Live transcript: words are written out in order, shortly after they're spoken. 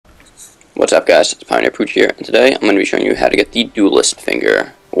What's up guys, it's Pioneer Pooch here, and today I'm going to be showing you how to get the Duelist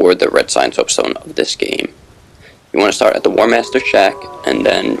finger, or the Red Sign Soapstone of this game. You want to start at the War Master's shack, and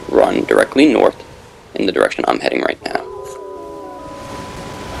then run directly north in the direction I'm heading right now.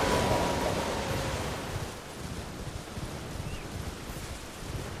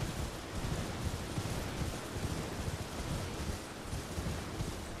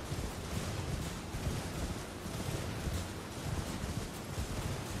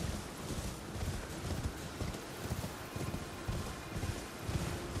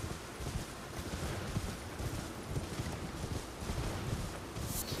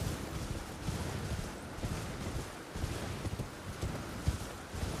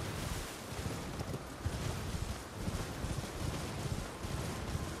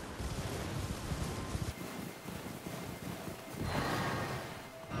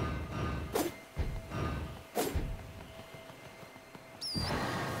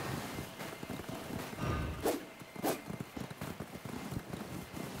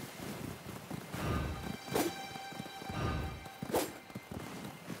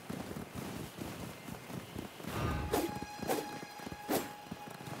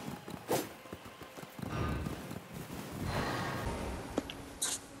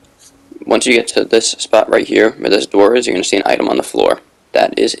 Once you get to this spot right here, where this door is, you're going to see an item on the floor.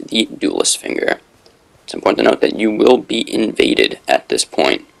 That is the Duelist finger. It's important to note that you will be invaded at this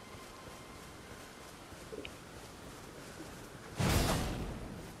point.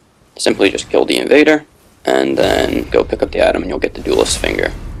 Simply just kill the invader, and then go pick up the item and you'll get the Duelist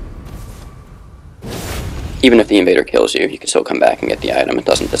finger. Even if the invader kills you, you can still come back and get the item. It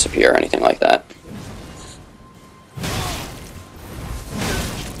doesn't disappear or anything like that.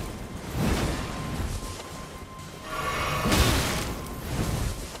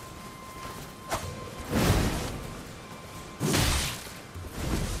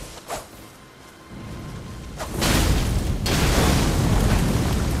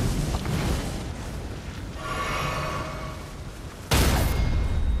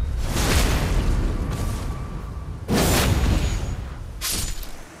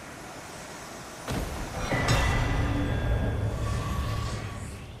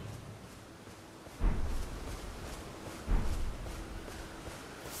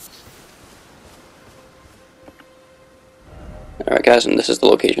 Alright guys, and this is the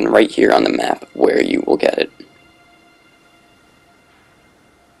location right here on the map where you will get it.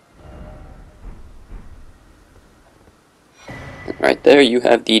 And right there you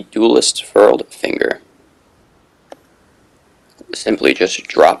have the Duelist Furled finger. Simply just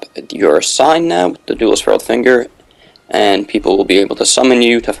drop your sign now with the Duelist Furled finger, and people will be able to summon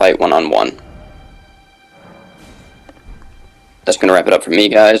you to fight one-on-one. That's going to wrap it up for me,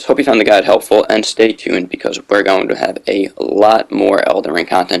 guys. Hope you found the guide helpful, and stay tuned because we're going to have a lot more Elden Ring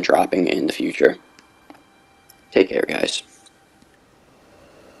content dropping in the future. Take care, guys.